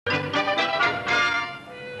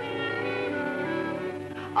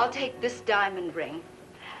I'll take this diamond ring.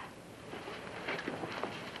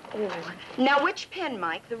 Oh, now which pin,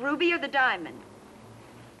 Mike? The ruby or the diamond?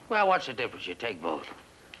 Well, what's the difference? You take both.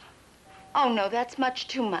 Oh, no, that's much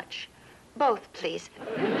too much. Both, please.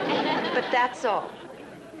 But that's all.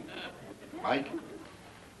 Mike?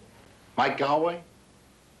 Mike Galway?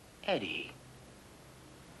 Eddie.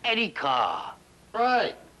 Eddie Carr.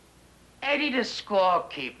 Right. Eddie the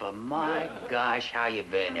scorekeeper. My gosh, how you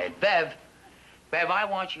been, Ed? Bev, I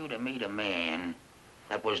want you to meet a man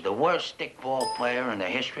that was the worst stickball player in the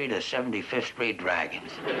history of the 75th Street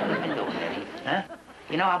Dragons. How you doing, Eddie? Huh?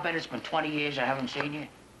 You know, I'll bet it's been 20 years I haven't seen you.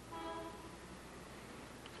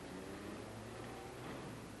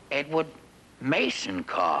 Edward Mason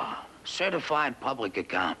Carr, certified public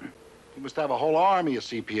accountant. You must have a whole army of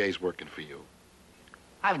CPAs working for you.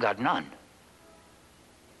 I've got none.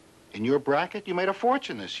 In your bracket, you made a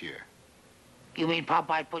fortune this year. You mean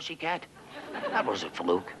Popeye Pussycat? That was a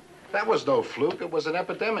fluke. That was no fluke. It was an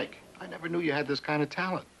epidemic. I never knew you had this kind of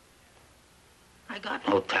talent. I got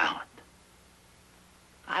no talent.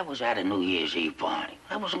 I was at a New Year's Eve party.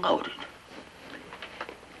 I was loaded.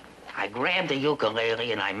 I grabbed a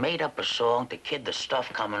ukulele and I made up a song to kid the stuff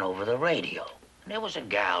coming over the radio. And there was a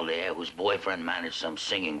gal there whose boyfriend managed some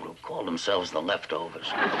singing group, called themselves the Leftovers.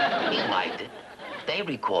 He liked it. They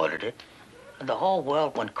recorded it. And the whole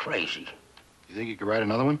world went crazy. You think you could write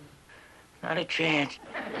another one? Not a chance.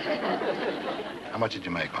 How much did you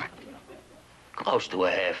make, Mike? Close to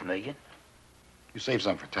 $500,000. You saved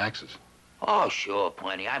some for taxes. Oh, sure,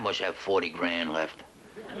 plenty. I must have 40 grand left.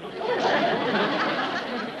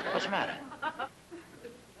 What's the matter?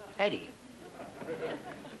 Eddie,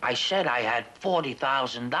 I said I had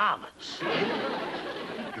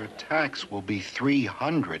 $40,000. Your tax will be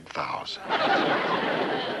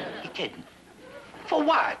 $300,000. You kidding? For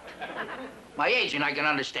what? My agent, I can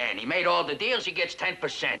understand. He made all the deals, he gets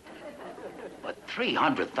 10%. But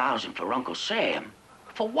 $300,000 for Uncle Sam?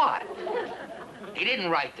 For what? He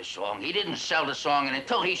didn't write the song, he didn't sell the song, and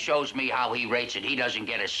until he shows me how he rates it, he doesn't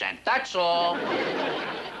get a cent. That's all. You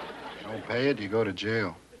don't pay it, you go to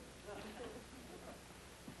jail.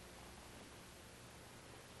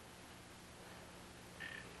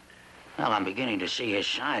 Well, I'm beginning to see his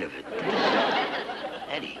side of it.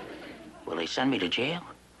 Eddie, will they send me to jail?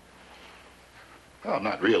 Well,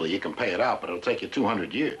 not really. You can pay it out, but it'll take you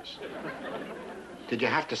 200 years. Did you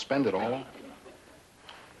have to spend it all?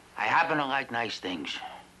 I happen to like nice things.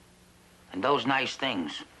 And those nice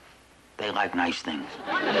things, they like nice things.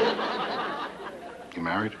 You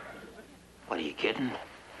married? What, are you kidding?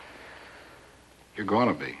 You're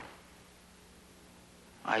gonna be.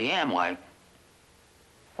 I am, why?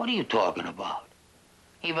 What are you talking about?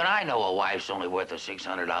 Even I know a wife's only worth a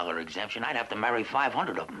 $600 exemption. I'd have to marry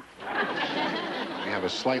 500 of them. We have a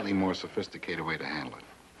slightly more sophisticated way to handle it.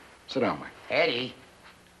 Sit down, Mike. Eddie,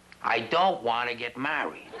 I don't want to get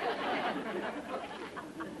married.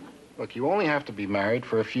 Look, you only have to be married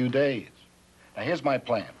for a few days. Now, here's my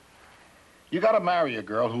plan. You gotta marry a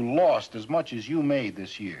girl who lost as much as you made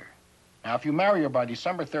this year. Now, if you marry her by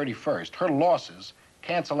December 31st, her losses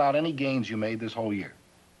cancel out any gains you made this whole year.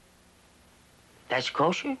 That's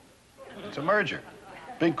kosher? It's a merger.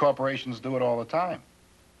 Big corporations do it all the time.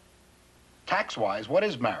 Tax-wise, what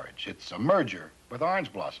is marriage? It's a merger with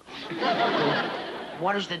orange blossoms.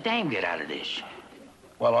 What does the dame get out of this?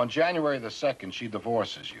 Well, on January the 2nd, she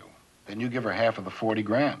divorces you. Then you give her half of the 40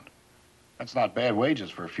 grand. That's not bad wages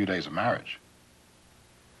for a few days of marriage.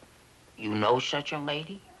 You know such a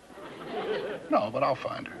lady? No, but I'll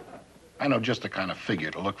find her. I know just the kind of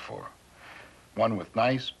figure to look for. One with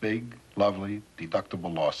nice, big, lovely,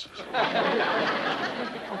 deductible losses.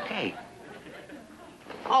 Okay.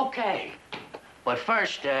 Okay. But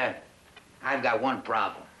first, I've got one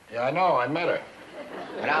problem. Yeah, I know. I met her.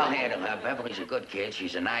 But I'll handle her. Beverly's a good kid.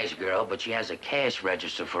 She's a nice girl, but she has a cash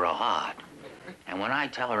register for a heart. And when I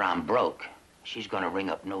tell her I'm broke, she's gonna ring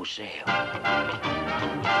up no sale.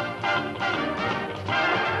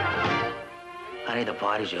 Honey, the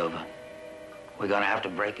party's over. We're gonna have to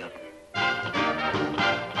break up.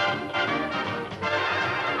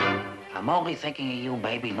 I'm only thinking of you,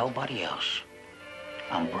 baby, nobody else.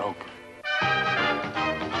 I'm broke.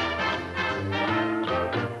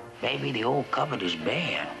 Baby, the old cupboard is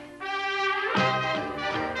bare.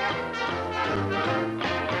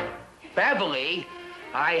 Beverly,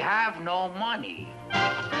 I have no money.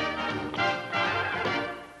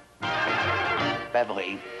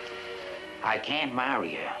 Beverly, I can't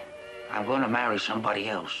marry her. I'm gonna marry somebody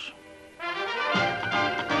else.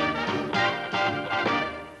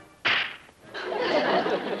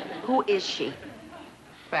 Who is she?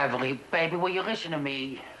 Beverly, baby, will you listen to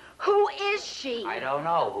me? Who is she? I don't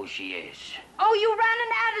know who she is. Oh, you ran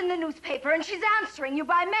an ad in the newspaper, and she's answering you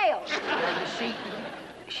by mail. You see,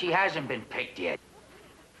 she hasn't been picked yet.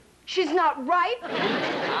 She's not ripe?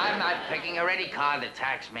 I'm not picking her any car. The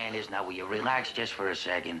tax man is. Now, will you relax just for a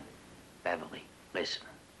second? Beverly, listen.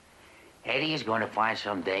 Eddie is going to find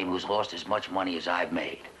some dame who's lost as much money as I've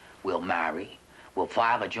made. We'll marry, we'll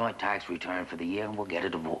file a joint tax return for the year, and we'll get a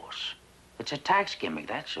divorce. It's a tax gimmick,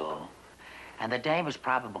 that's all. And the dame is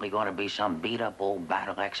probably going to be some beat-up old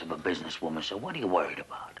battle-axe of a businesswoman, so what are you worried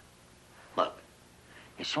about? Look,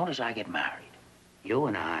 as soon as I get married, you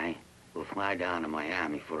and I will fly down to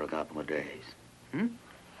Miami for a couple of days.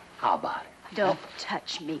 How about it? Don't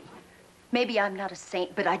touch me. Maybe I'm not a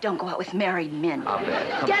saint, but I don't go out with married men. I'll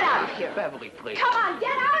bet. Get out of here. Beverly, please. Come on,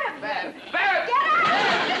 get out of here. Bev! Get out!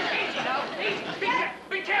 Easy now, easy.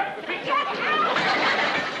 Be careful, be Get careful. out!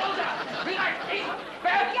 Slow down, relax, easy.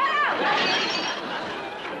 Bev! Get out!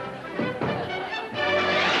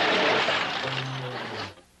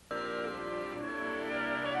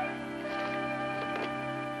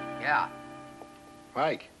 Yeah.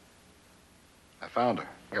 Mike, I found her.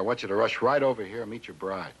 I want you to rush right over here and meet your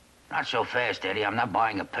bride. Not so fast, Eddie. I'm not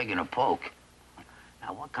buying a pig in a poke.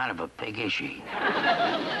 Now, what kind of a pig is she?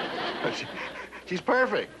 She's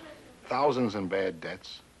perfect. Thousands in bad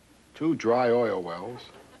debts, 2 dry oil wells,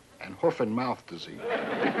 and hoof and mouth disease.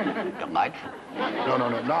 Delightful. No,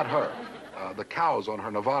 not her. The cows on her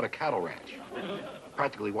Nevada cattle ranch.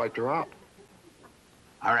 Practically wiped her out.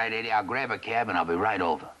 All right, Eddie, I'll grab a cab and I'll be right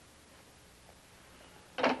over.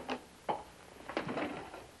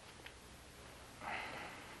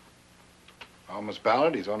 Oh, Miss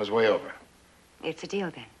Ballard, he's on his way over. It's a deal,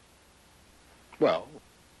 then. Well,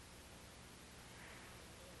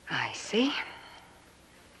 I see.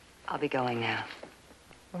 I'll be going now.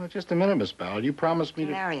 well, just a minute, Miss Ballard. You promised me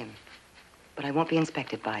to... Marry him. But I won't be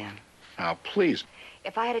inspected by him. Now, please.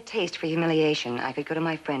 If I had a taste for humiliation, I could go to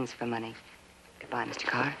my friends for money. Goodbye, Mr.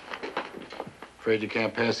 Carr. Afraid you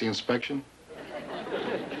can't pass the inspection?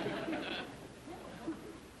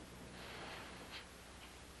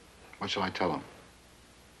 What shall I tell him?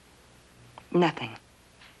 Nothing.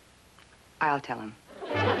 I'll tell him.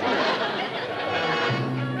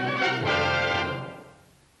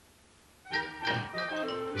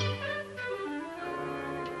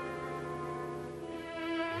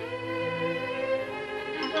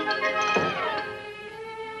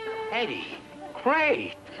 Eddie,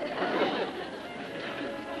 great.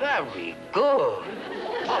 Very good.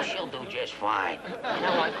 Oh, she'll do just fine. You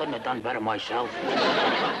know, I couldn't have done better myself.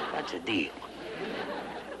 That's a deal.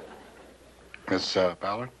 Miss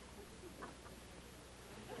Ballard?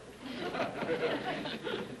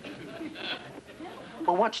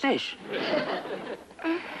 Well, what's this?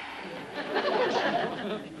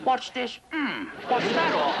 What's this? What's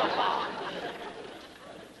that all about?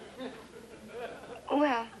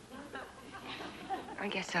 Well, I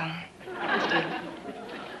guess so.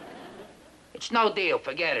 It's no deal.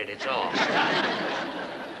 Forget it. It's all.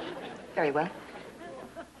 Very well.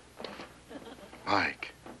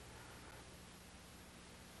 Mike.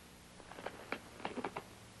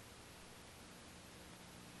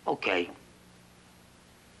 Okay.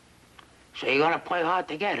 So you're gonna play hard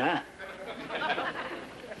to get, huh?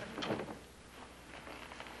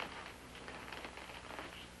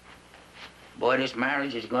 Boy, this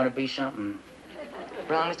marriage is gonna be something.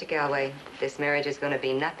 Wrong, Mr. Galway. This marriage is going to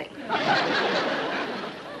be nothing. Well,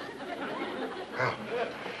 I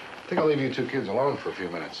think I'll leave you 2 kids alone for a few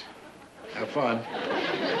minutes. Have fun.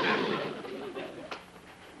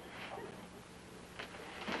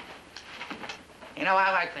 You know,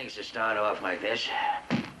 I like things to start off like this.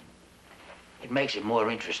 It makes it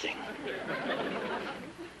more interesting.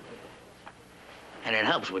 And it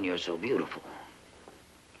helps when you're so beautiful.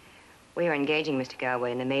 We are engaging, Mr.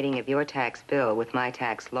 Galway, in the mating of your tax bill with my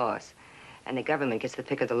tax loss, and the government gets the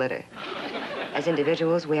pick of the litter. As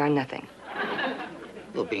individuals, we are nothing.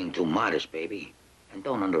 You're being too modest, baby. And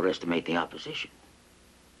don't underestimate the opposition.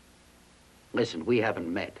 Listen, we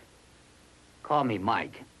haven't met. Call me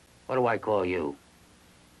Mike. What do I call you?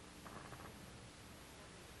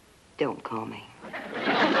 Don't call me.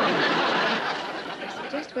 I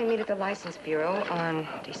suggest we meet at the License Bureau on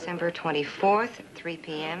December 24th at 3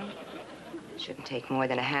 p.m. Shouldn't take more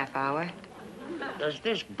than a half hour. Does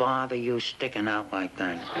this bother you sticking out like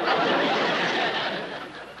that?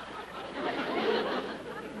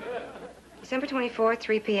 December 24th,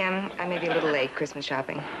 3 p.m. I may be a little late Christmas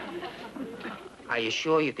shopping. Are you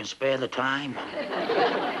sure you can spare the time?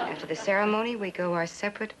 After the ceremony, we go our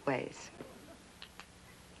separate ways.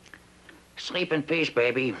 Sleep in peace,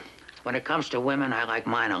 baby. When it comes to women, I like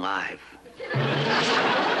mine alive.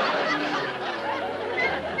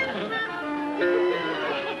 No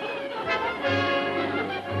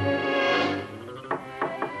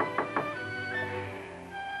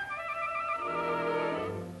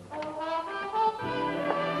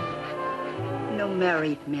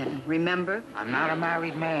married men, remember? I'm not a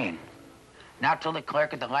married man. Not till the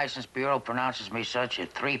clerk at the License Bureau pronounces me such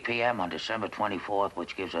at 3 p.m. on December 24th,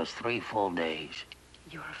 which gives us 3 full days.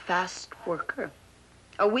 You're a fast worker.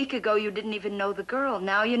 A week ago, you didn't even know the girl.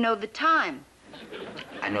 Now you know the time.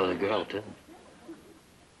 I know the girl, too.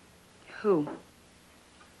 Who?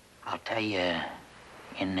 I'll tell you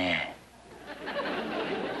in there.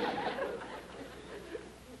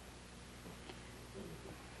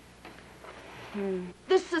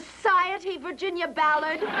 The Society Virginia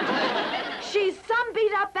Ballard. She's some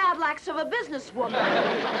beat-up badlax of a businesswoman.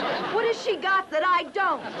 What has she got that I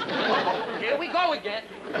don't? Here we go again.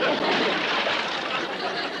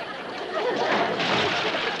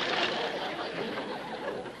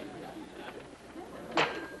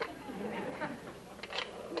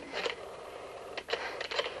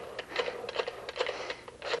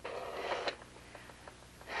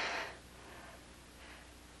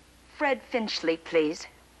 Fred Finchley, please.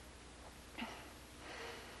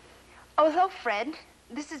 Oh, hello, Fred.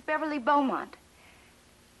 This is Beverly Beaumont.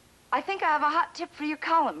 I think I have a hot tip for your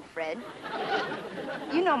column, Fred.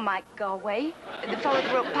 You know Mike Galway, the fellow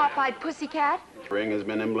who wrote Popeyed Pussycat. This ring has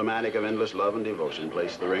been emblematic of endless love and devotion.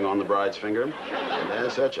 Place the ring on the bride's finger, and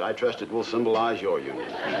as such, I trust it will symbolize your union.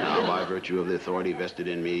 Now, by virtue of the authority vested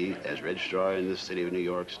in me as registrar in the city of New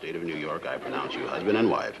York, state of New York, I pronounce you husband and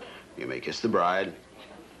wife. You may kiss the bride.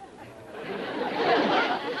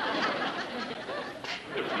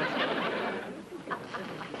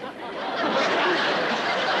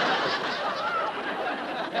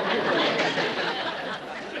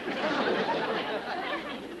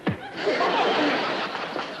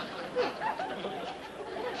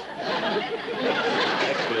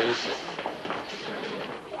 Next, please.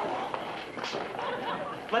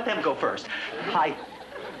 Let them go first. Hi.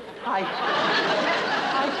 Hi.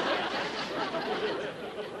 Hi.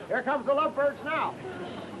 Here comes the lovebirds now.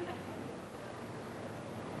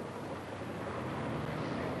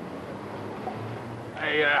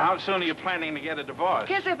 Hey, how soon are you planning to get a divorce?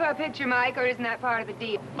 Kiss her for a picture, Mike, or isn't that part of the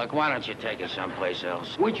deal? Look, why don't you take us someplace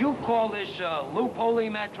else? Would you call this loophole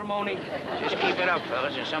matrimony? Just keep it up,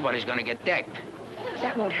 fellas, or somebody's gonna get decked.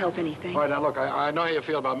 That won't help anything. All right, now, look, I know how you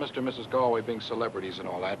feel about Mr. and Mrs. Galway being celebrities and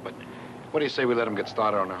all that, but what do you say we let them get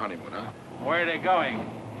started on their honeymoon, huh? Where are they going?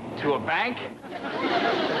 To a bank?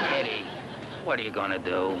 Eddie, what are you gonna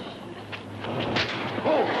do?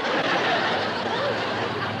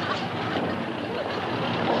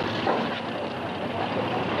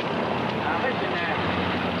 Now, listen,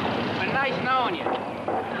 it's been nice knowing you.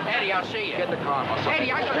 Eddie, I'll see you. Get in the car, Muscle.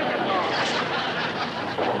 Eddie, I gotta get the car.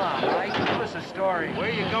 Come on, Mike, give us a story. Where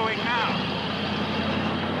are you going now?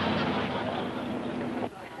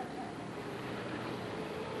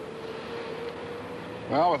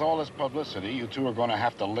 Well, with all this publicity, you two are going to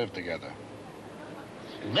have to live together.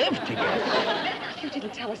 Live together? You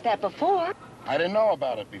didn't tell us that before. I didn't know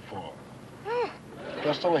about it before.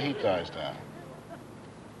 Just till the heat dies down.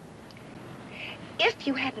 If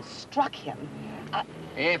you hadn't struck him...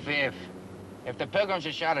 If the Pilgrims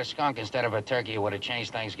had shot a skunk instead of a turkey, it would have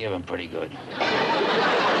changed Thanksgiving pretty good.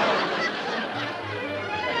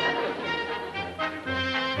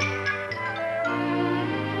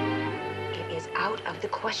 It is out of the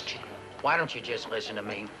question. Why don't you just listen to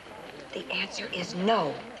me? The answer is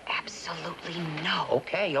no. Absolutely no.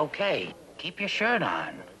 Okay. Keep your shirt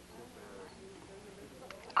on.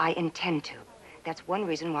 I intend to. That's one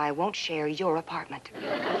reason why I won't share your apartment.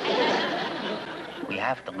 We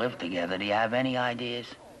have to live together. Do you have any ideas?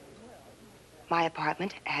 My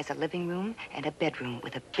apartment has a living room and a bedroom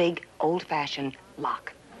with a big, old-fashioned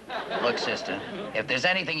lock. Look, sister, if there's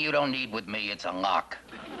anything you don't need with me, it's a lock.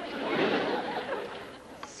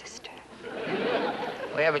 Sister.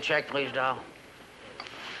 We have a check, please, doll?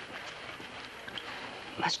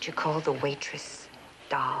 Must you call the waitress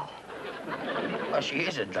doll? Well, she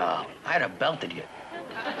is a doll. I'd have belted you.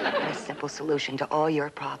 A simple solution to all your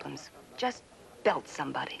problems. Just belt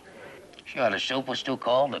somebody. Sure, the soup was too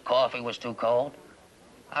cold, the coffee was too cold.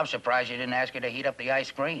 I'm surprised you didn't ask her to heat up the ice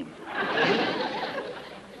cream.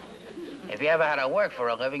 If you ever had to work for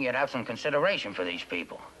a living, you'd have some consideration for these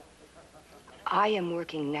people. I am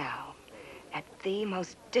working now at the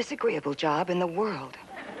most disagreeable job in the world.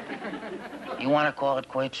 You want to call it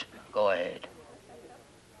quits? Go ahead.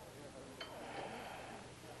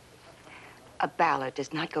 A ballot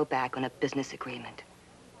does not go back on a business agreement.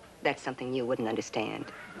 That's something you wouldn't understand.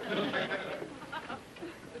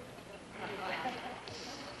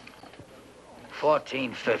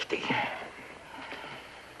 $14.50.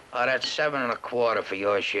 Oh, that's 7 1/4 for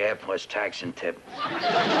your share, plus tax and tip.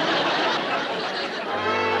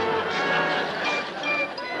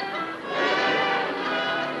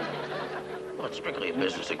 Well, it's strictly a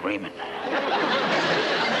business agreement.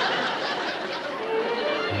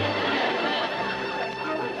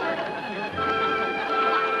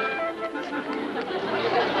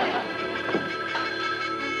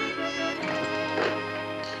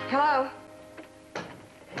 Hello?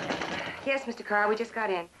 Yes, Mr. Carr, we just got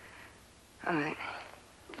in. All right.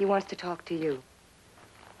 He wants to talk to you.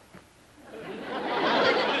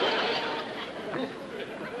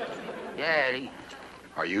 Yeah, Eddie.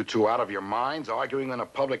 Are you two out of your minds arguing in a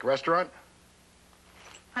public restaurant?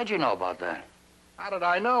 How'd you know about that? How did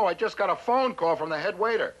I know? I just got a phone call from the head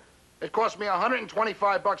waiter. It cost me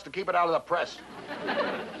 $125 to keep it out of the press.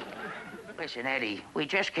 Listen, Eddie, we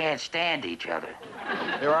just can't stand each other.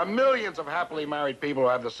 There are millions of happily married people who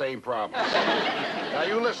have the same problem. Now,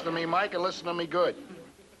 you listen to me, Mike, and listen to me good.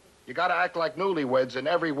 You gotta act like newlyweds in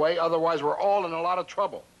every way, otherwise we're all in a lot of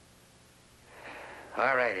trouble.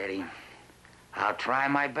 All right, Eddie. I'll try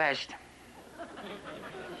my best.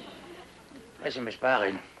 Listen, Miss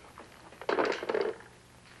Ballard.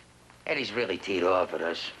 Eddie's really teed off at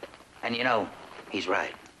us. And you know, he's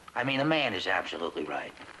right. I mean, the man is absolutely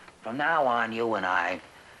right. From now on, you and I,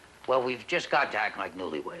 well, we've just got to act like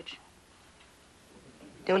newlyweds.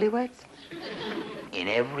 Newlyweds? In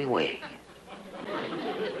every way.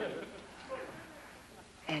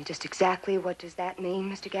 And just exactly what does that mean,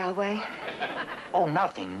 Mr. Galway? Oh,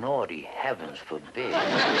 nothing naughty, heavens forbid.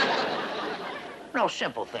 No,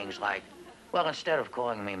 simple things like, well, instead of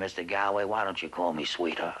calling me Mr. Galway, why don't you call me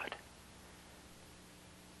sweetheart?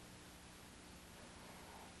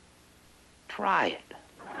 Try it.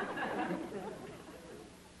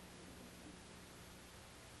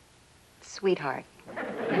 Sweetheart.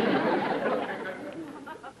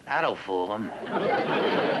 That'll fool him.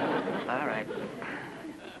 All right.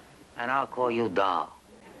 And I'll call you doll.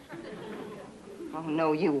 Oh,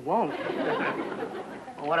 no, you won't.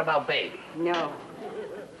 Well, what about baby? No.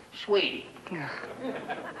 Sweetie. Ugh.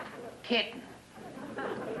 Kitten.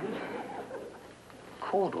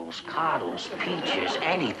 Poodles, coddles, peaches,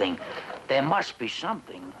 anything. There must be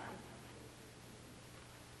something.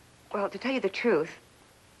 Well, to tell you the truth,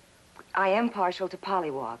 I am partial to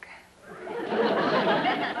pollywog.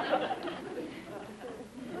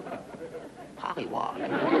 Pollywog.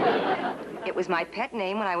 It was my pet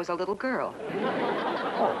name when I was a little girl.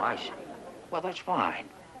 Oh, I see. Well, that's fine.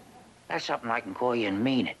 That's something I can call you and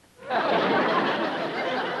mean it.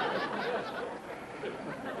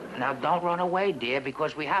 Now, don't run away, dear,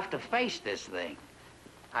 because we have to face this thing.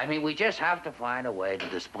 I mean, we just have to find a way to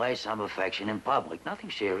display some affection in public. Nothing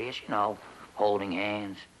serious, you know, holding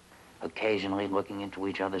hands, occasionally looking into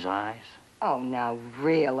each other's eyes. Oh, now,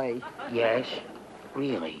 really? Yes,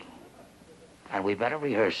 really. And we better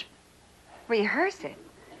rehearse it. Rehearse it?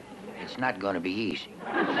 It's not going to be easy.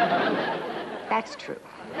 That's true.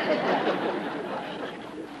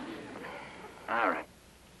 All right.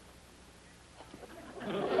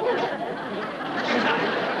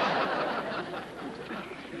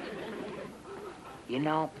 You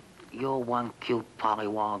know, you're one cute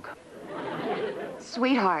pollywog.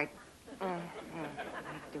 Sweetheart.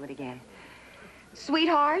 Do it again.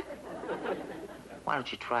 Sweetheart? Why don't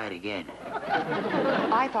you try it again?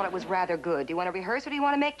 I thought it was rather good. Do you want to rehearse or do you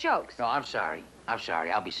want to make jokes? No, I'm sorry. I'm sorry.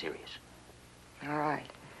 I'll be serious. All right.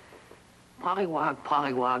 Pollywog,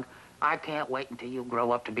 pollywog, I can't wait until you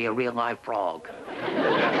grow up to be a real live frog.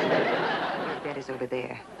 Your bed is over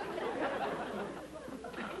there.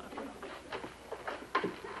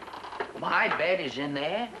 My bed is in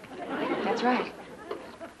there? That's right.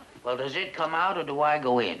 Well, does it come out or do I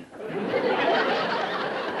go in?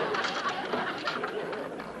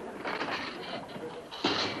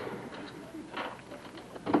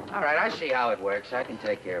 All right, I see how it works. I can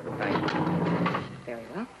take care of it. Thank you. Very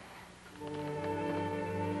well.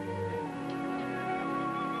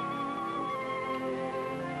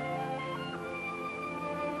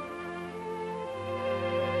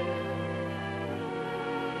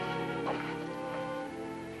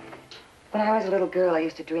 When I was a little girl, I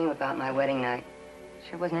used to dream about my wedding night.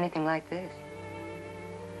 Sure wasn't anything like this.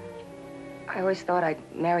 I always thought I'd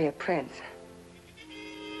marry a prince.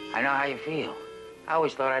 I know how you feel. I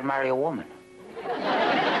always thought I'd marry a woman.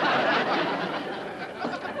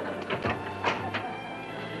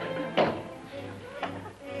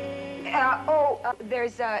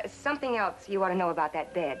 There's something else you ought to know about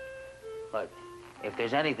that bed. Look, if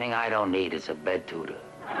there's anything I don't need, it's a bed tutor.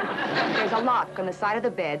 There's a lock on the side of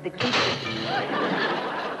the bed that keeps you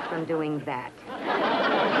from doing that.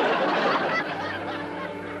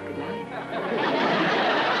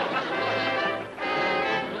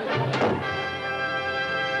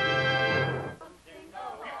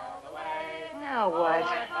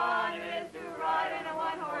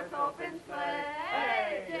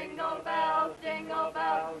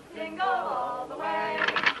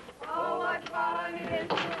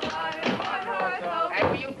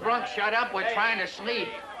 drunk shut up? We're trying to sleep.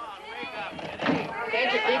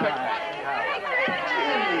 Can't you keep it?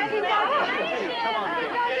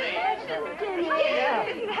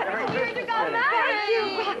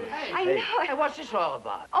 I know. Hey, what's this all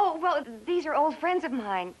about? Oh, well, these are old friends of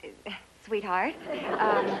mine, sweetheart.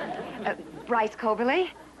 Bryce Coberly.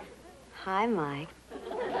 Hi, Mike.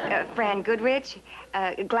 Fran Goodrich.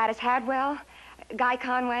 Gladys Hadwell. Guy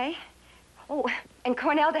Conway. Oh, and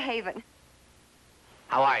Cornell DeHaven.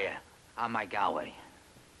 How are you? I'm Mike Galway.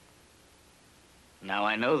 Now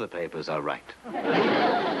I know the papers are right.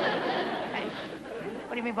 Hey,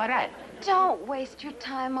 what do you mean by that? Don't waste your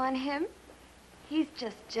time on him. He's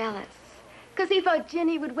just jealous. Because he thought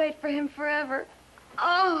Ginny would wait for him forever.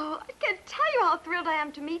 Oh, I can't tell you how thrilled I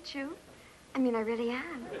am to meet you. I mean, I really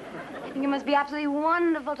am. I think it must be absolutely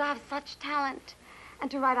wonderful to have such talent.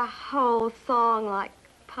 And to write a whole song like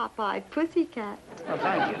Pop-Eyed Pussycat. Oh,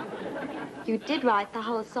 thank you. You did write the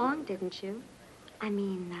whole song, didn't you? I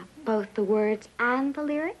mean, both the words and the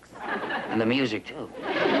lyrics? And the music, too.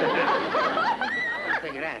 Think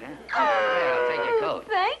of that, huh? Yeah, I'll take your coat.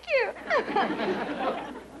 Thank you.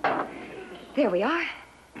 There we are.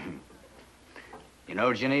 You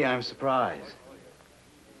know, Ginny, I'm surprised.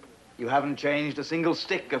 You haven't changed a single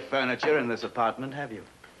stick of furniture in this apartment, have you?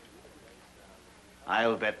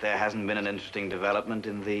 I'll bet there hasn't been an interesting development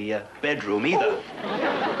in the bedroom either.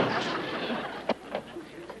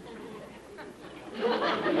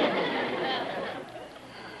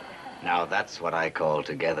 Now, that's what I call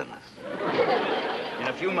togetherness. In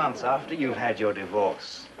a few months after you've had your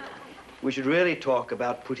divorce, we should really talk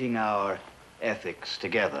about putting our ethics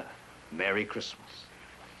together. Merry Christmas.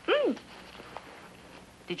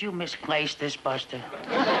 Did you misplace this, Buster?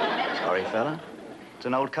 Sorry, fella. It's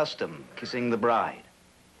an old custom, kissing the bride.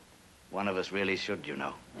 One of us really should, you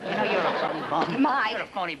know. You know, you're a phony bum. Mike. You're a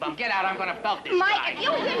phony bum. Get out. I'm going to belt this guy. Mike, if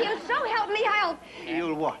you'll get here, so help me, I'll...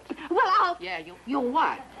 You'll what? Well, I'll... Yeah, you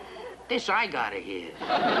what? This I gotta hear.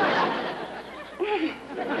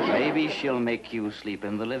 Maybe she'll make you sleep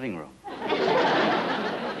in the living room.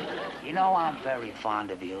 You know, I'm very fond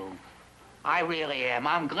of you. I really am.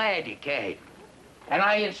 I'm glad you came. And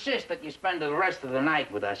I insist that you spend the rest of the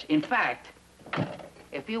night with us. In fact,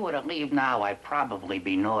 if you were to leave now, I'd probably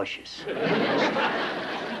be nauseous.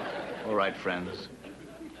 All right, friends.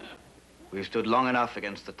 We've stood long enough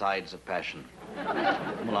against the tides of passion.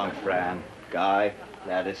 Come along, Fran, Guy,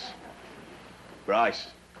 Gladys, Bryce.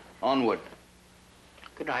 Onward.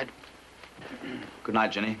 Good night. Good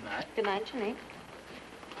night, Ginny. Good night, Ginny.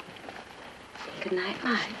 Good night,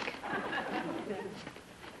 Mike.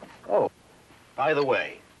 Oh, by the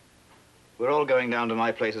way, we're all going down to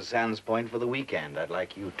my place at Sands Point for the weekend. I'd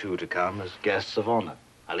like you two to come as guests of honor.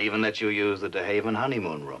 I'll even let you use the DeHaven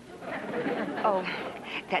honeymoon room. Oh,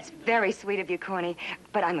 that's very sweet of you, Corny,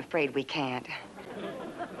 but I'm afraid we can't.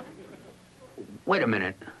 Wait a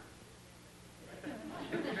minute.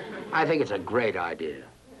 I think it's a great idea.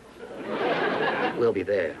 We'll be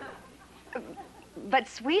there. But,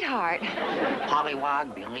 sweetheart...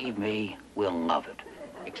 Pollywog, believe me, we'll love it.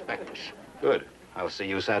 Expect us. Good. I'll see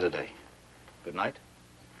you Saturday. Good night.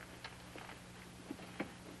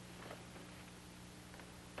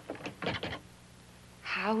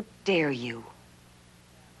 How dare you?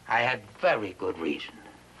 I had very good reason.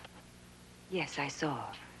 Yes, I saw.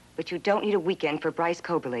 But you don't need a weekend for Bryce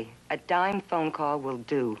Coberly. A dime phone call will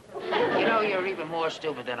do. You know, you're even more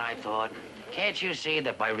stupid than I thought. Can't you see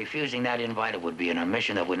that by refusing that invite, it would be an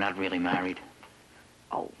admission that we're not really married?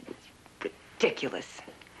 Oh, it's ridiculous.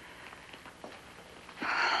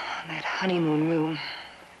 That honeymoon room.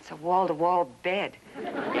 It's a wall-to-wall bed.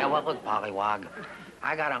 Yeah, well, look, Pollywog,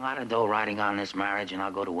 I got a lot of dough riding on this marriage, and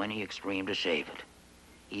I'll go to any extreme to save it.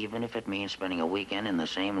 Even if it means spending a weekend in the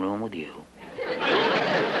same room with you.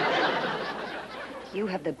 You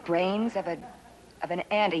have the brains of an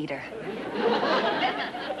anteater.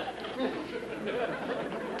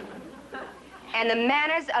 And the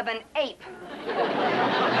manners of an ape.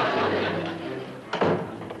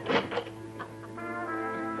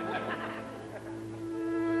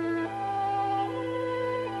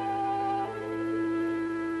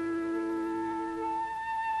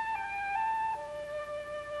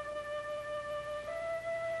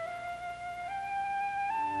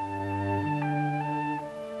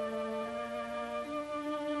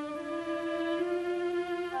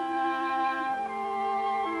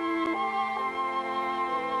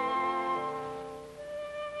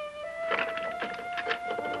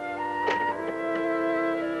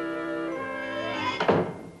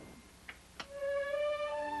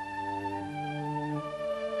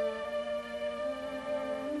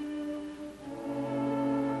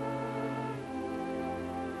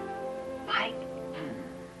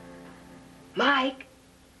 Mike.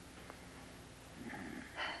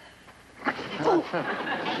 Oh.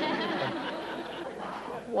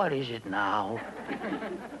 What is it now?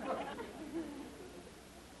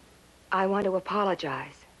 I want to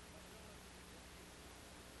apologize.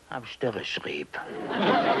 I'm still asleep.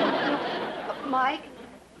 Mike?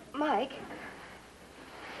 Mike?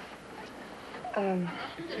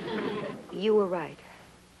 You were right.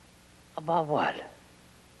 About what?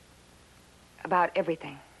 About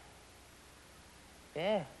everything.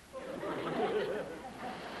 Yeah.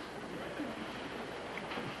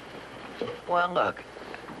 Well, look,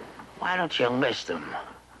 why don't you list them?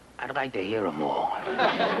 I'd like to hear them all.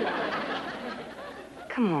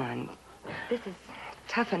 Come on. This is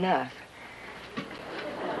tough enough.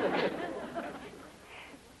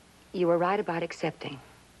 You were right about accepting.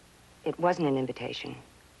 It wasn't an invitation.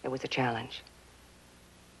 It was a challenge.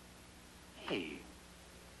 Hey.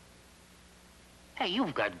 Hey,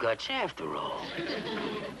 you've got guts after all.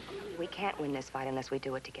 We can't win this fight unless we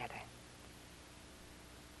do it together.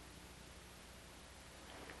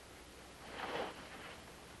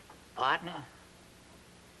 Partner?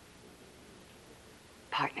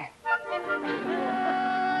 Partner.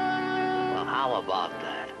 Well, how about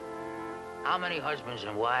that? How many husbands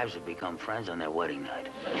and wives have become friends on their wedding night?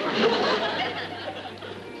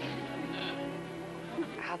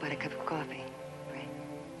 How about a cup of coffee, Fred?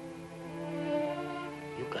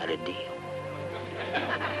 You got a deal.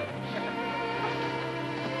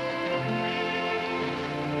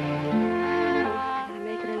 Gonna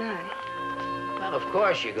make it or not? Well, of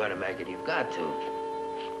course you're gonna make it. You've got to.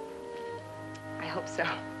 I hope so.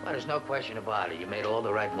 Well, there's no question about it. You made all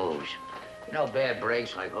the right moves. You know, bad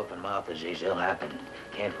breaks like hoof and mouth disease, they'll happen.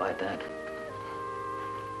 Can't fight that.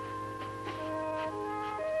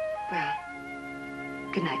 Well,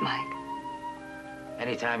 good night, Mike.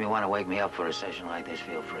 Anytime you want to wake me up for a session like this,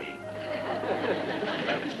 feel free.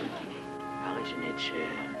 Now, listen,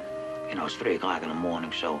 it's 3 o'clock in the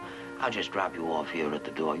morning, so I'll just drop you off here at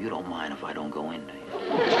the door. You don't mind if I don't go in, do you?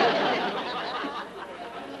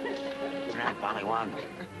 Good night, Pollywog.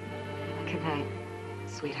 Good night,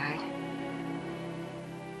 sweetheart.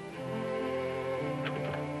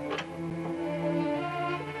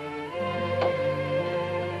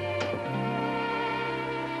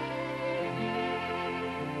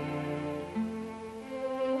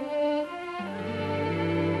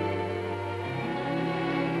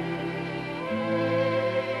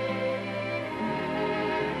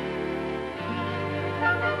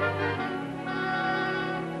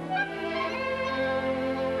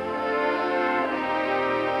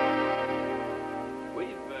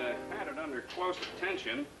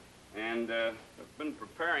 Attention, and have been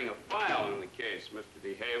preparing a file on the case, Mr.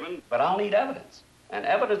 DeHaven. But I'll need evidence, and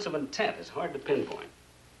evidence of intent is hard to pinpoint.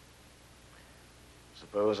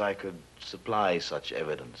 Suppose I could supply such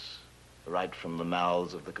evidence, right from the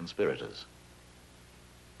mouths of the conspirators.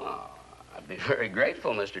 Oh, I'd be very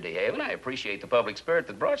grateful, Mr. DeHaven. I appreciate the public spirit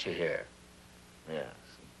that brought you here. Yes.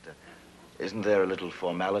 And, isn't there a little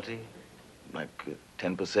formality? Like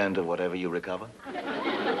 10% of whatever you recover?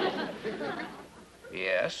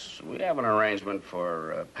 Yes, we have an arrangement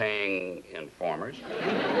for paying informers.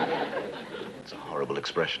 It's a horrible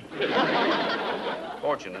expression.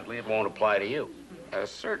 Fortunately, it won't apply to you. A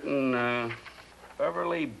certain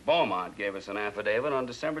Beverly Beaumont gave us an affidavit on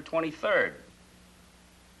December 23rd.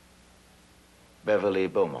 Beverly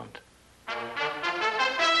Beaumont.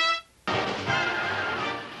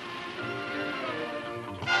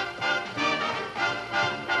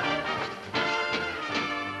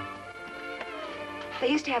 They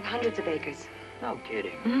used to have hundreds of acres. No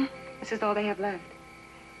kidding. Mm-hmm. This is all they have left.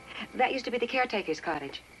 That used to be the caretaker's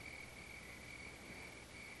cottage.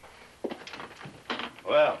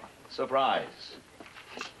 Well, surprise.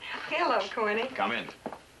 Hello, Corny. Come in.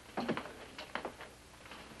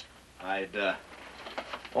 I'd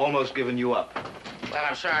almost given you up. Well,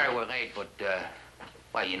 I'm sorry we're late, but,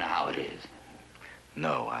 well, you know how it is.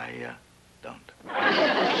 No, I don't.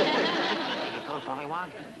 You call Pollywog?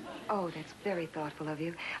 Oh, that's very thoughtful of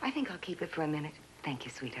you. I think I'll keep it for a minute. Thank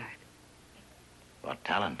you, sweetheart. What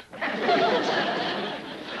talent. I'll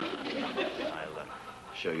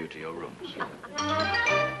show you to your rooms.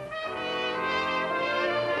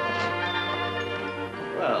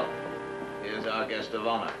 Well, here's our guest of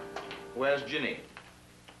honor. Where's Ginny?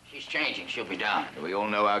 She's changing. She'll be down. We all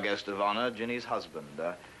know our guest of honor, Ginny's husband,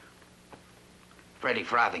 Freddie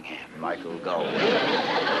Frothingham. Michael Gull.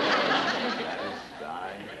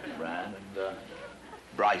 Guy, Fran, and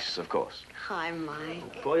Bryce, of course. Hi,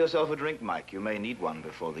 Mike. Pour yourself a drink, Mike. You may need one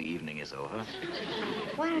before the evening is over.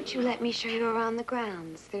 Why don't you let me show you around the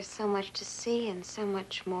grounds? There's so much to see and so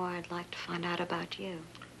much more I'd like to find out about you.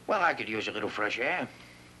 Well, I could use a little fresh air.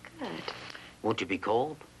 Good. Won't you be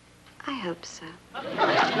cold? I hope so.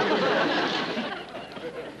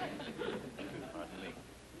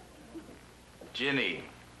 Ginny,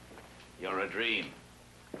 you're a dream.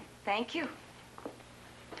 Thank you.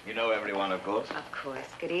 You know everyone, of course. Of course.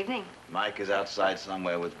 Good evening. Mike is outside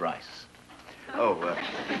somewhere with Bryce. Oh,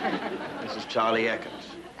 this is Charlie Eckert.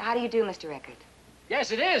 How do you do, Mr. Eckert? Yes,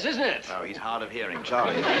 it is, isn't it? Oh, he's hard of hearing,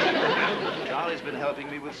 Charlie. Charlie's been helping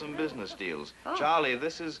me with some business deals. Oh. Charlie,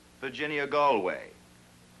 this is Virginia Galway.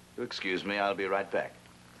 You excuse me, I'll be right back.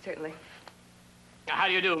 Certainly. How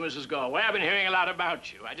do you do, Mrs. Galway? I've been hearing a lot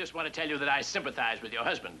about you. I just want to tell you that I sympathize with your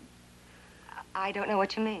husband. I don't know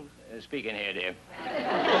what you mean. Speaking here, dear.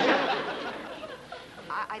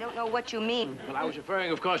 I don't know what you mean. Well, I was referring,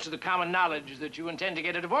 of course, to the common knowledge that you intend to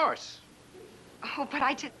get a divorce. Oh, but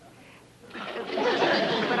I just...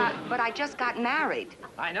 but I just got married.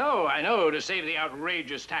 I know, to save the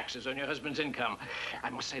outrageous taxes on your husband's income. I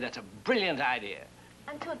must say that's a brilliant idea.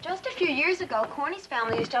 Until just a few years ago, Corny's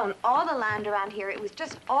family used to own all the land around here. It was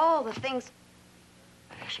just all the things...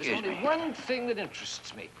 There's only one thing that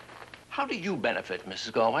interests me. How do you benefit,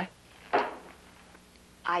 Mrs. Galway?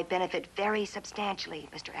 I benefit very substantially,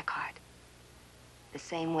 Mr. Eckhart. The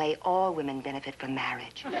same way all women benefit from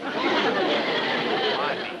marriage. Pardon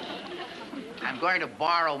me. I'm going to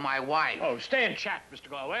borrow my wife. Oh, stay and chat, Mr.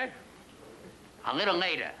 Galway. A little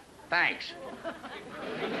later. Thanks.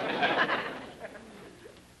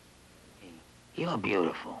 You're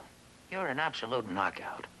beautiful. You're an absolute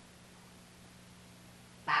knockout.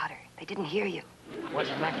 Louder. They didn't hear you.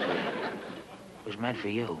 Wasn't meant for you. It was meant for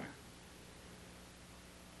you.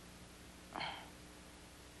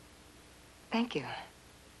 Thank you.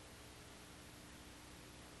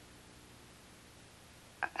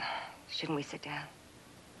 Shouldn't we sit down?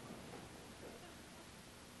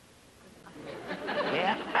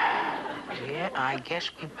 Yeah, I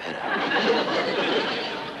guess we better.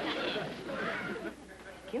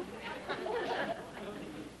 Thank you.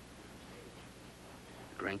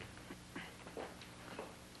 Drink.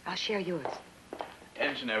 I'll share yours.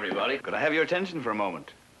 Attention, everybody. Could I have your attention for a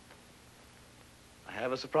moment? I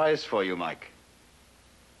have a surprise for you, Mike.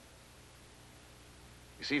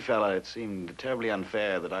 You see, fella, it seemed terribly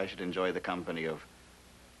unfair that I should enjoy the company of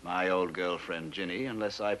my old girlfriend, Ginny,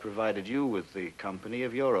 unless I provided you with the company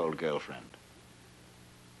of your old girlfriend,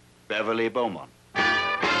 Beverly Beaumont.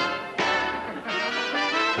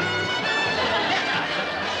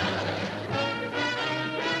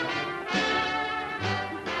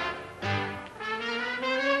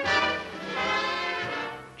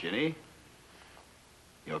 Ginny,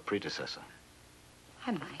 your predecessor.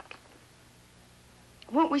 Hi, Mike.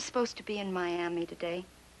 Weren't we supposed to be in Miami today?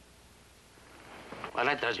 Well,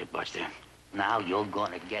 that does it, Buster. Now you're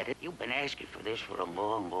gonna get it. You've been asking for this for a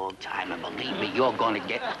long, long time, and believe me, you're gonna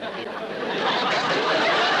get it.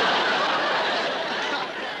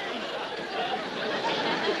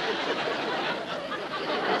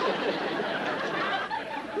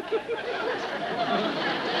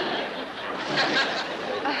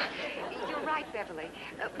 You're right, Beverly.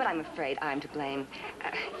 But I'm afraid I'm to blame.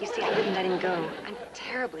 You see, I wouldn't let him go. I'm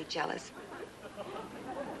terribly jealous.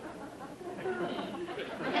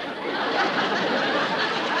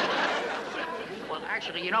 Well,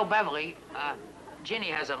 actually, you know, Beverly, Ginny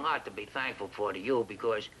has a lot to be thankful for to you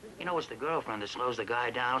because, you know, it's the girlfriend that slows the guy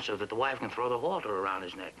down so that the wife can throw the halter around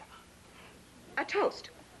his neck. A toast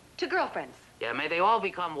to girlfriends. Yeah, may they all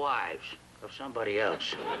become wives of somebody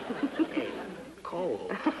else. Hey,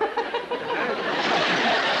 cold.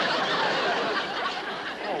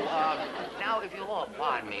 Now, if you'll all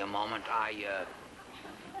pardon me a moment, I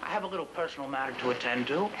have a little personal matter to attend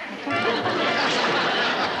to.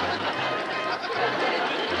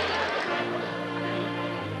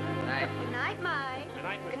 Good night, Mike. Good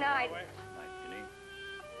night, Mr. Good night. Galway.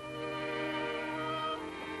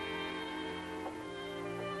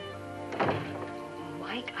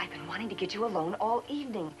 Mike, I've been wanting to get you alone all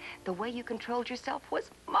evening. The way you controlled yourself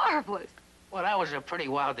was marvelous. Well, that was a pretty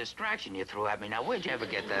wild distraction you threw at me. Now, where'd you ever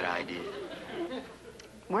get that idea?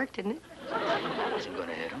 Worked, didn't it? I wasn't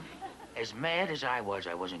gonna hit him. As mad as I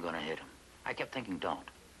wasn't gonna hit him. I kept thinking, don't.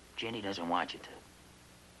 Ginny doesn't want you to.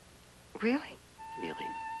 Really? Really.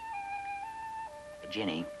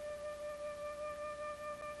 Ginny,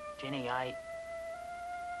 Ginny, I,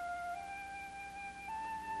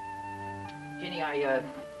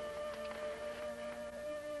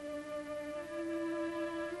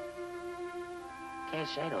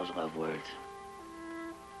 can't say those love words.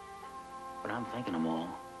 But I'm thinking them all.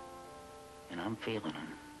 And I'm feeling them.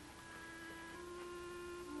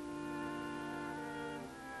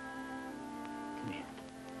 Come here.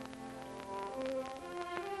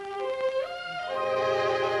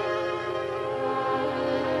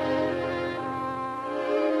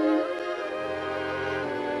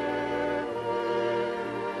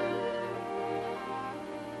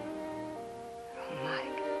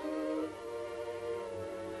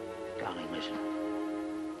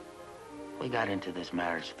 We got into this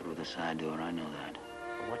marriage through the side door, I know that.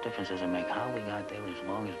 But what difference does it make how we got there as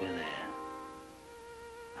long as we're there?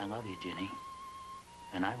 I love you, Ginny.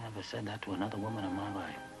 And I've never said that to another woman in my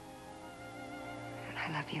life. And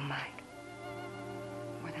I love you, Mike.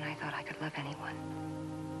 More than I thought I could love anyone.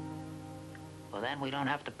 Well, then we don't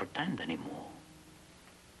have to pretend anymore.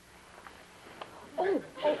 Oh,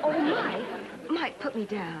 Mike. Mike, put me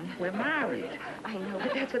down. We're married. I know,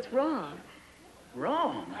 but that's what's wrong.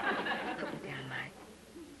 Wrong? Put me down, Mike.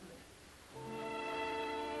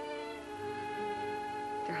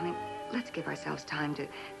 Darling, let's give ourselves time to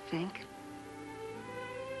think.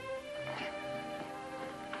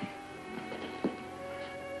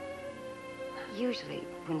 Usually,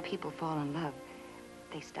 when people fall in love,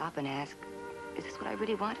 they stop and ask, is this what I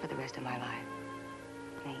really want for the rest of my life?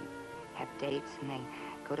 They have dates, and they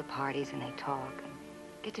go to parties, and they talk, and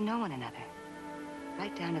get to know one another.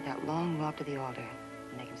 Right down to that long walk to the altar,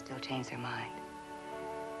 and they can still change their mind.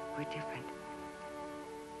 We're different.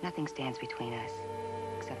 Nothing stands between us,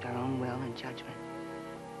 except our own will and judgment.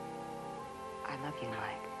 I love you,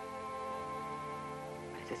 Mike.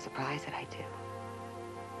 But it's a surprise that I do.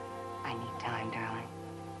 I need time, darling.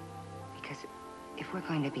 Because if we're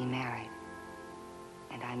going to be married,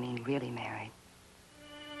 and I mean really married,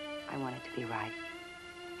 I want it to be right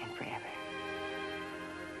and forever.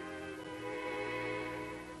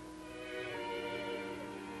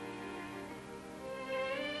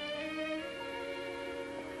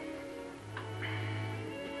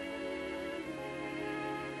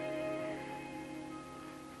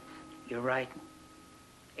 You're right.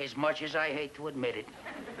 As much as I hate to admit it,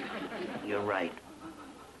 you're right.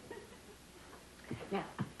 Now,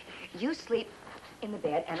 you sleep in the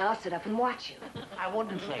bed, and I'll sit up and watch you. I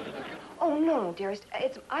wouldn't think of it. Oh, no, dearest.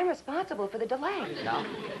 I'm responsible for the delay. No.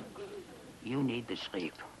 You need to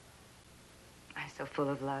sleep. I'm so full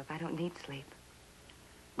of love. I don't need sleep.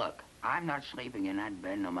 Look, I'm not sleeping in that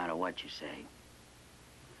bed no matter what you say.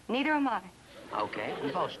 Neither am I. Okay,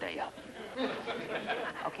 we both stay up.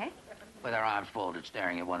 Okay? With our arms folded,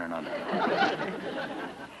 staring at one another.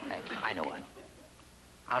 Hey, I know what.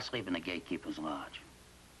 I'll sleep in the gatekeeper's lodge.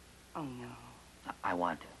 Oh, no. I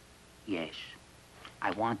want to. Yes.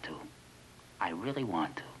 I want to. I really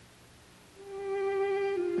want to.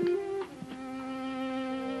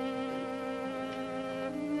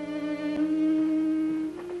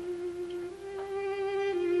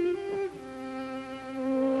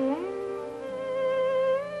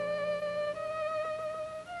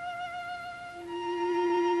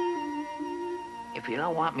 If you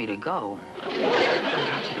don't want me to go... I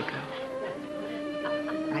want you to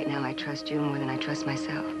go. Right now, I trust you more than I trust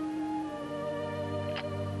myself.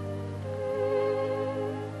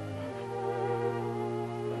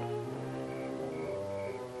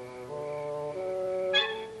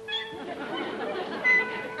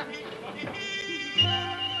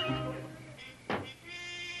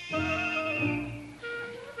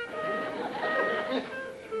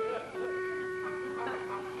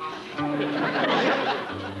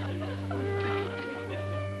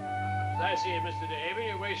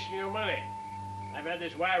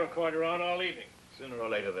 This wire recorder on all evening. Sooner or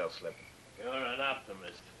later, they'll slip. You're an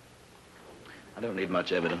optimist. I don't need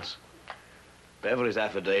much evidence. Beverly's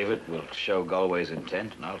affidavit will show Galway's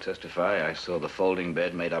intent, and I'll testify I saw the folding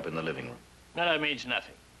bed made up in the living room. No, that means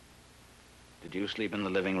nothing. Did you sleep in the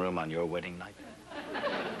living room on your wedding night?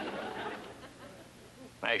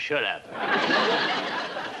 I should have.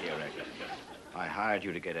 Here, Rick. I hired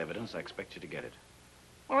you to get evidence. I expect you to get it.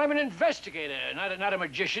 Well, I'm an investigator, not a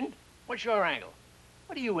magician. What's your angle?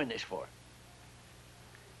 What are you in this for?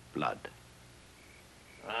 Blood.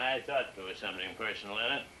 I thought there was something personal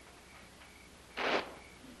in it.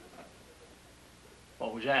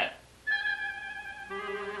 What was that?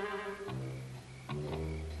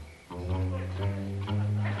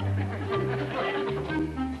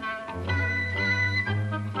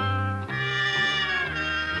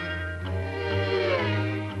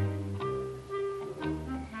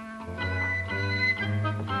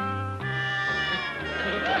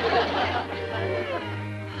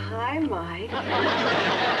 Hi, Mike.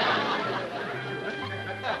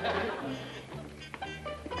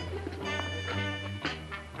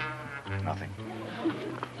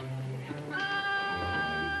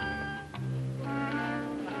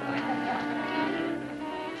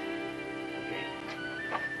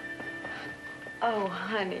 Oh,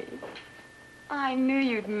 honey. I knew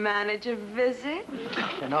you'd manage a visit.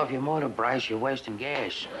 You know, if you're more than Bryce, you're wasting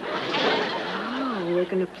gas. Oh, we're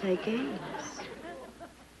gonna play games.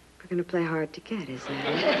 We're gonna play hard to get, is that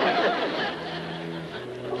it?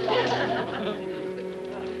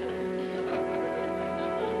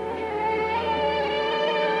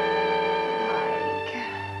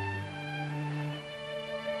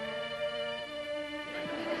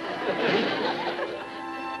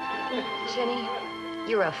 Jenny,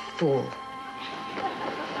 you're a fool.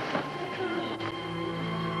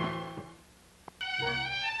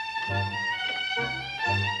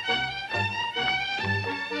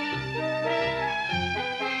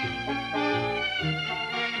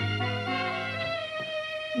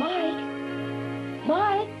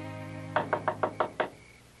 Mike!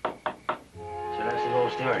 So that's the whole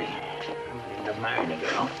story. I'm end up marrying a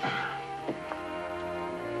girl.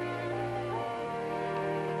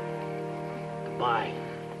 Goodbye.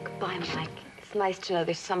 Goodbye, Mike. It's nice to know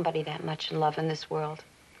there's somebody that much in love in this world,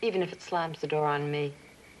 even if it slams the door on me.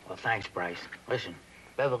 Well, thanks, Bryce. Listen,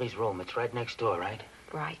 Beverly's room, it's right next door, right?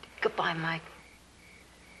 Right. Goodbye, Mike.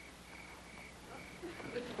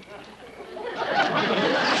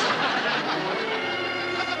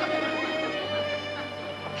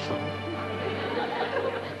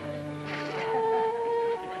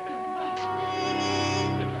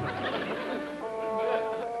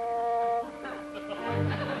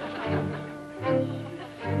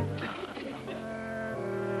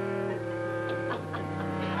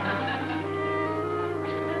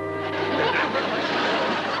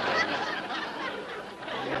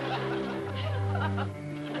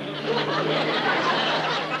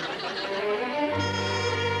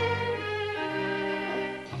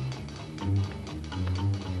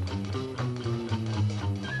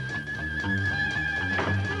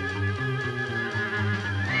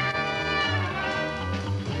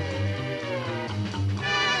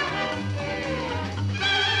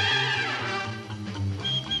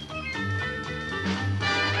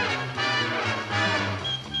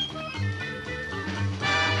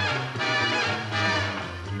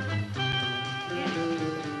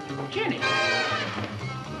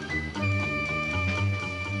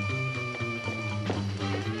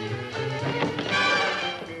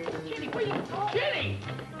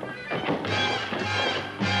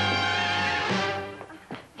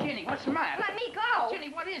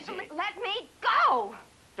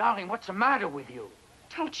 Darling, what's the matter with you?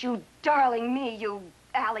 Don't you darling me, you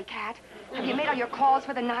alley cat. Have you made all your calls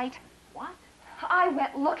for the night? What? I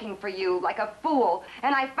went looking for you like a fool,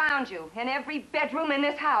 and I found you in every bedroom in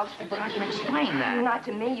this house. But I can explain that. Not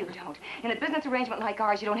to me, you don't. In a business arrangement like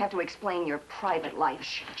ours, you don't have to explain your private life.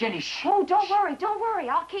 Shh, Jenny, shh. Oh, don't worry.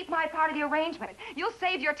 I'll keep my part of the arrangement. You'll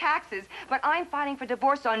save your taxes, but I'm filing for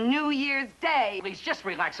divorce on New Year's Day. Please, just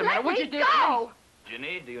relax a minute. Let me Would you do? go!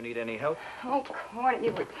 Ginny, do you need any help? Oh, Corny,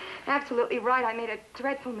 you were absolutely right. I made a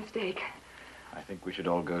dreadful mistake. I think we should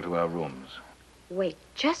all go to our rooms. Wait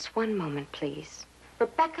just one moment, please.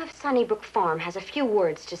 Rebecca of Sunnybrook Farm has a few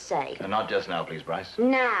words to say. Not just now, please, Bryce.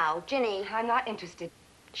 Now, Ginny. I'm not interested.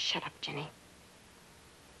 Shut up, Ginny.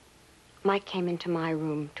 Mike came into my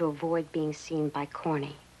room to avoid being seen by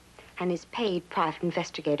Corny and his paid private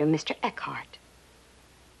investigator, Mr. Eckhart.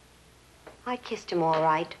 I kissed him all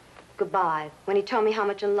right. Goodbye, when he told me how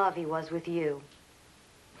much in love he was with you.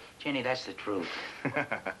 Jenny, that's the truth.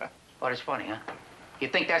 Oh, it's funny, huh? You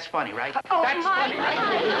think that's funny, right? Oh, that's funny,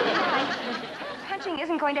 right? Punching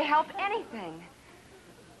isn't going to help anything.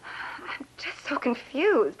 I'm just so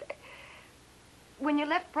confused. When you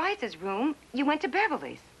left Bryce's room, you went to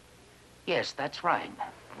Beverly's. Yes, that's right.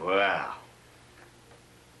 Well.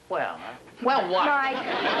 Well, huh? Well, what? Mike.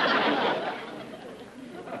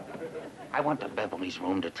 I went to Beverly's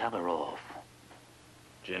room to tell her off.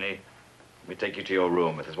 Ginny, let me take you to your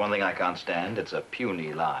room. If there's one thing I can't stand, it's a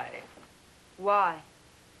puny lie. Why?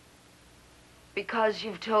 Because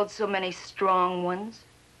you've told so many strong ones?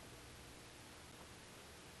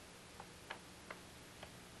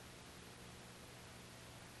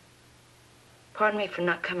 Pardon me for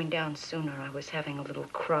not coming down sooner. I was having a little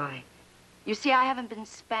cry. You see, I haven't been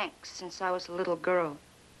spanked since I was a little girl.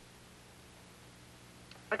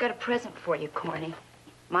 I got a present for you, Corny.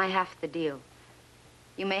 My half the deal.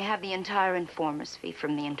 You may have the entire informer's fee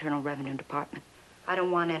from the Internal Revenue Department. I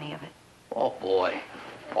don't want any of it. Oh, boy.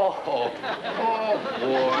 Oh boy.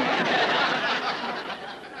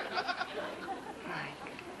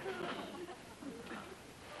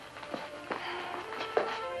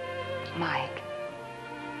 Mike,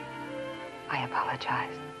 I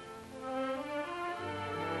apologize.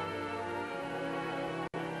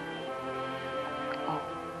 Oh,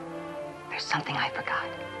 there's There's something I forgot.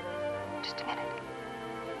 Just a minute.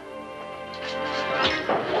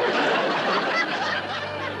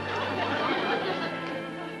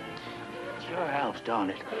 Sure helps, don't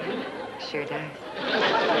it? Sure does.